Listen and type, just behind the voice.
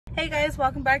Hey guys,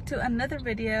 welcome back to another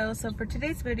video. So for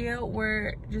today's video,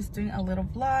 we're just doing a little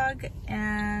vlog,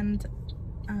 and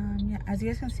yeah, as you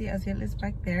guys can see, Aziel is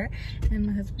back there and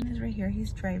my husband is right here.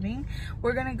 He's driving.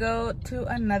 We're gonna go to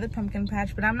another pumpkin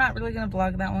patch, but I'm not really gonna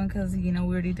vlog that one because, you know,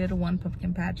 we already did one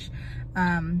pumpkin patch.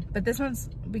 But this one's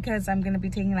because I'm gonna be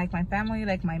taking like my family,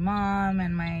 like my mom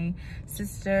and my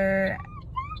sister.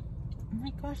 Oh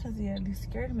my gosh, Aziel, you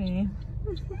scared me.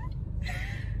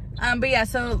 But yeah,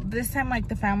 so this time like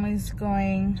the family's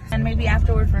going, and maybe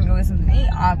afterwards we're gonna go get something to eat,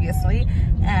 obviously.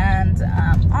 And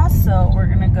also we're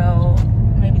gonna go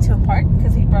maybe to a park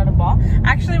because he brought a ball.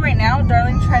 Actually right now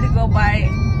Darling tried to go buy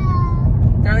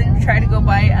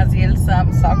Aziel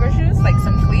some soccer shoes, like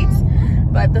some cleats,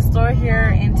 but the store here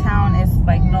in town is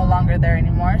like no longer there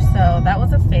anymore, so that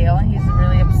was a fail and he's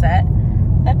really upset.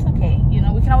 That's okay, you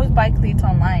know, we can always buy cleats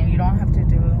online. You don't have to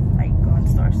do like go in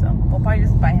store, so we'll probably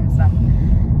just buy him some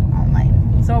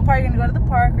online. So we're probably gonna go to the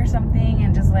park or something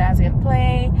and just let Aziel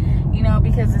play, you know,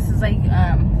 because this is like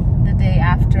the day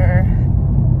after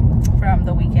from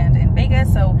the weekend in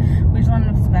Vegas, so we just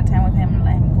wanted to spend time with him and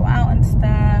let him go out and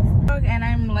stuff. And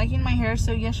I'm liking my hair.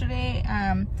 So yesterday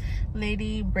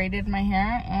lady braided my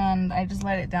hair and I just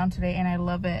let it down today and I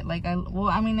love it. Like I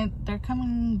mean they're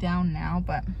coming down now,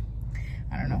 but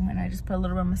I don't know. And I just put a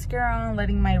little bit of mascara on,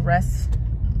 letting my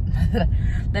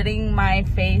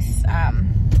face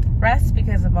rest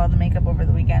because of all the makeup over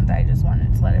the weekend. I just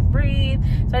wanted to let it breathe,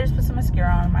 so I just put some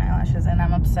mascara on my eyelashes, and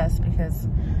I'm obsessed because,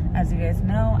 as you guys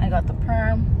know, I got the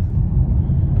perm.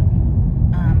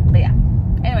 But yeah,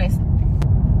 anyways, you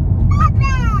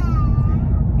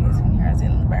guys can hear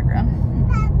Aziel in the background.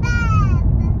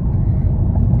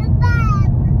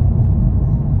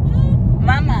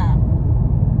 Mama,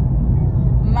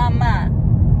 mama,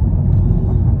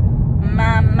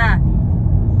 mama,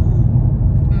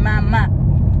 mama.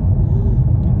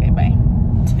 Okay, bye.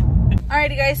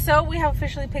 Alrighty guys, so we have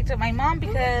officially picked up my mom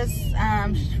because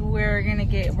we're gonna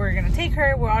take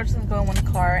her. We're all just gonna go in one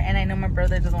car, and I know my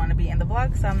brother doesn't want to be in the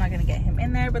vlog, so I'm not gonna get him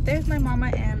in there. But there's my mama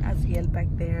and Aziel back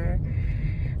there.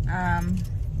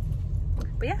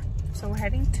 But yeah, so we're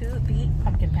heading to the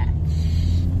pumpkin patch.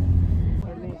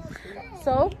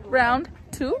 So round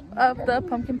 2 of the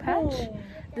pumpkin patch.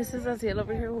 This is Aziel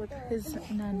over here with his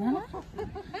nana.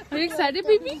 Are you excited,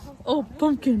 baby? Oh,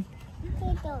 pumpkin.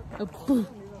 A boo.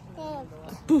 A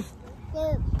boo.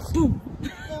 Boom.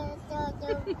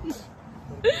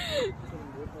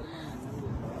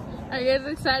 Are you guys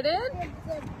excited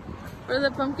for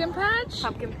the pumpkin patch?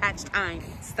 Pumpkin patch time.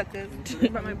 Stuck to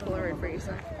brought my Polaroid for you,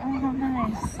 so. Oh,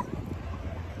 nice.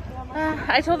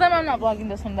 I told them I'm not vlogging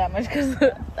this one that much because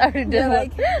I already did I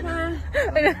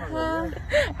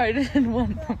already did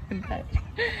one pumpkin patch.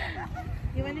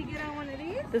 You want to get on one of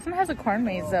these? This one has a corn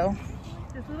maze though.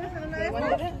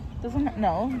 This one,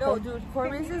 no. No, dude,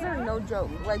 corn mazes are no joke.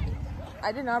 Like,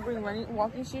 I did not bring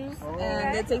walking shoes,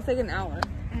 and it takes like an hour.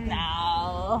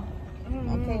 No.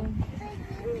 Okay.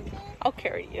 I'll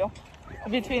carry you.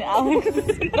 Between Alex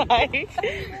and I.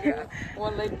 Yeah.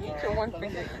 One leg each or one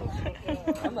finger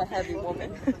each. I'm a heavy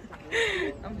woman.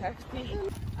 I'm hefty.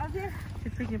 You're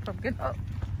freaking pumpkin. Oh.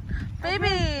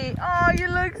 Baby! Oh, you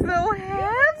look so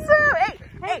handsome! Hey!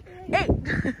 Hey! Hey!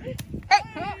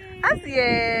 Hey!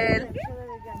 Aziel!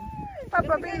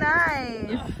 Papa, be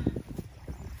nice!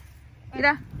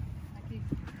 Mira.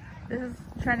 This is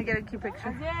trying to get a cute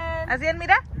picture. Aziel,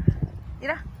 mira!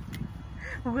 Mira!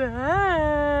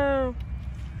 Wow!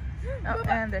 Oh,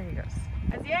 and there he goes.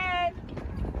 Aziel!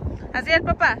 Aziel,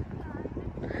 Papa!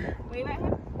 Wave at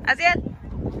him. Aziel!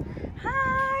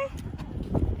 Hi!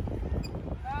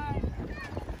 Bye.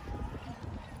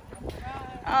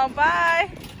 Oh, bye!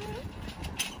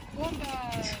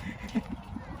 Bye.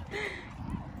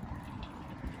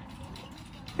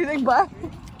 You think bye?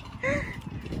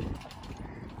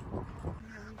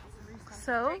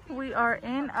 So we are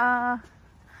in a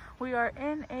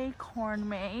corn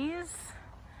maze.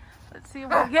 Let's see if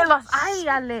we get lost. Ay,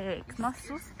 Alex, no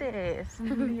asustes.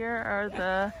 And here are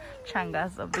the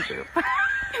changas of the group.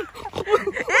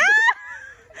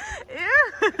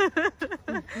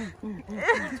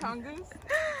 Changas?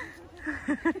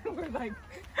 We're like,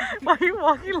 why are you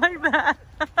walking like that?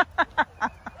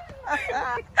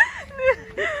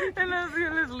 And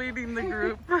Aziel is leading the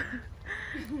group.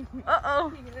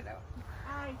 Uh-oh.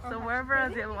 So wherever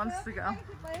Aziel wants to go.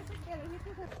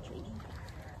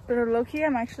 But low-key,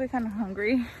 I'm actually kind of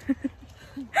hungry.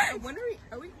 when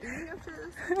are we eating after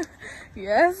this?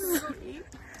 Yes.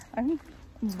 I'm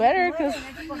better because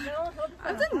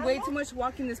I've done way too much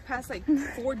walking this past like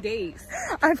 4 days.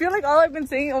 I feel like all I've been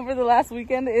saying over the last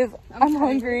weekend is I'm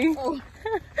hungry. Oh.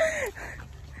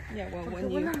 Yeah, well,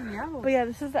 when you... But yeah,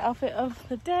 this is the outfit of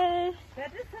the day.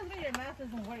 That just tells me your mask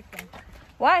doesn't work then.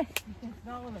 Why? Because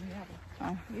all of them have it.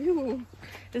 Oh. Ew.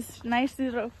 This nice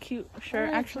little cute shirt.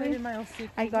 Actually,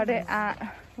 I got it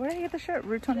at, where did I get the shirt?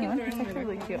 Route 21. It's actually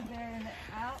really cute.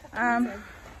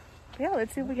 Yeah,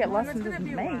 let's see if we get lost in this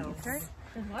maze.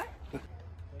 What?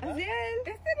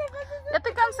 ¿Ya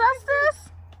te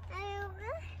cansaste?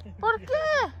 ¿Por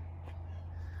qué?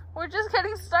 We're just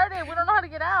getting started. We don't know how to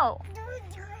get out.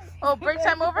 Oh, break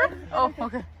time over? Oh,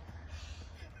 okay.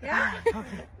 Yeah?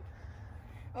 Okay.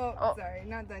 Oh, sorry.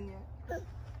 Not done yet.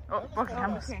 Oh, okay.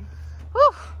 Oh, okay.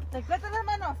 Whew. Te cortas las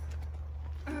manos.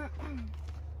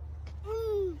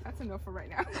 That's enough for right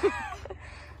now.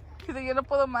 Dice, yo no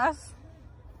puedo más.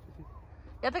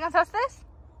 ¿Ya te cansaste?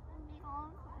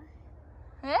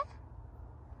 ¿Eh?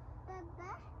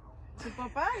 Tu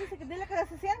papá dice que dile que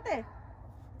se siente.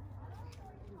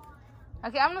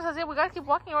 Okay, I'm gonna say we gotta keep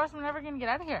walking or else we're never gonna get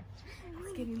out of here.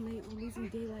 It's getting late. We're losing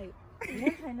daylight.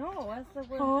 Yes, I know. That's the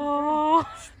word. Oh.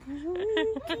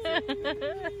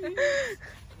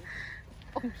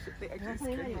 Oh shit, they actually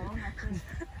scared me.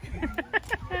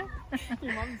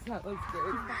 Your mom's not like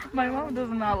scared. My mom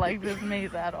does not like this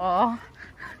maze at all.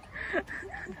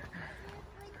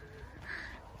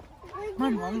 My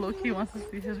mom low-key wants to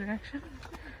see his reaction.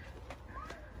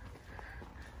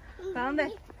 ¿Para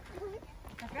dónde?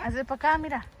 Hazle para acá,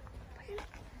 mira.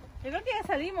 Yo creo que ya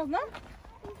salimos, ¿no?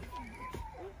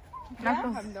 I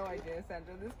Knuckles. have no idea,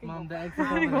 Sandra. This can Mom, go the exit's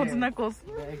He over goes there. Knuckles.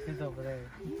 The exit's over there.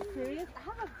 Are you serious? I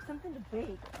have something to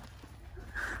bake.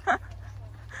 I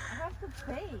have to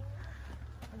bake.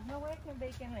 There's no way I can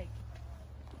bake in like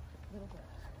a little bit.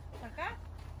 ¿Para acá?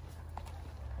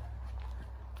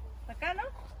 ¿Para acá, no?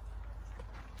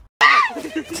 I was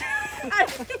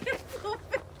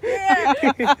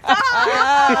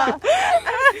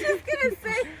just gonna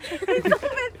say it's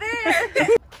over there.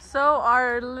 So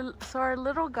our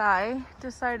little guy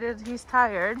decided he's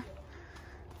tired,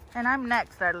 and I'm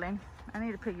next, darling. I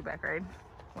need a piggyback ride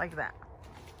like that.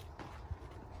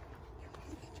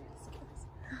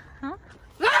 Huh?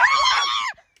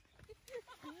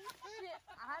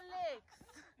 Alex.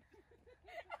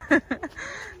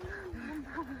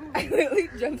 I literally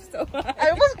jumped so high. I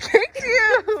almost kicked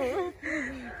you.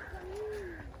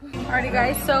 Alrighty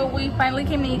guys, so we finally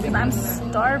came to eat because I'm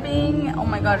starving. Oh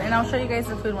my god, and I'll show you guys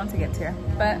the food once it gets here.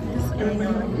 But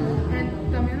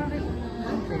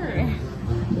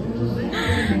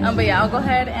but yeah, I'll go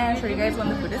ahead and show you guys when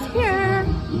the food is here.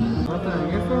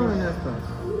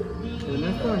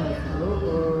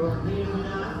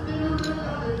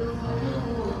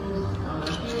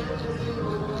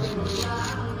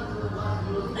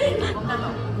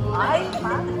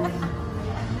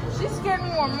 She scared me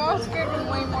more. Mom scared me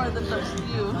way more than just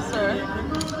you, sir.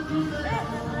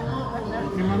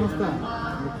 ¿Qué mano está?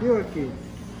 ¿Aquí o aquí?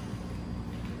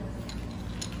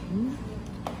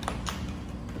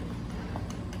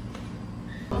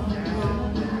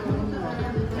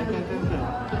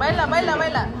 Baila, baila,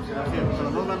 baila.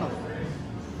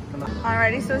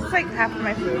 Alrighty, so this is like half of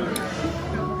my food.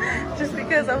 Just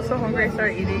because I was so hungry, I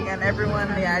started eating, and everyone,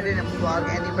 yeah, I didn't vlog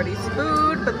anybody's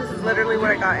food, but this is literally what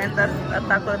I got, and that's a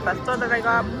taco de pastor that I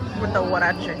got with the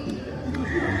huarache.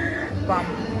 Bomb.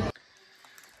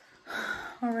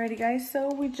 Alrighty guys, so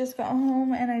we just got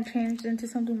home and I changed into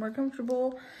something more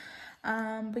comfortable.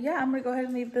 But yeah, I'm gonna go ahead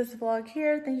and leave this vlog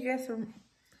here. Thank you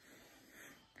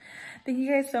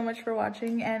guys so much for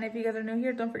watching, and if you guys are new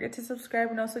here, don't forget to subscribe,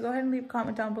 and also go ahead and leave a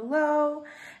comment down below.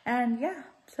 And yeah,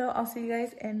 so I'll see you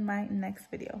guys in my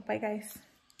next video. Bye guys.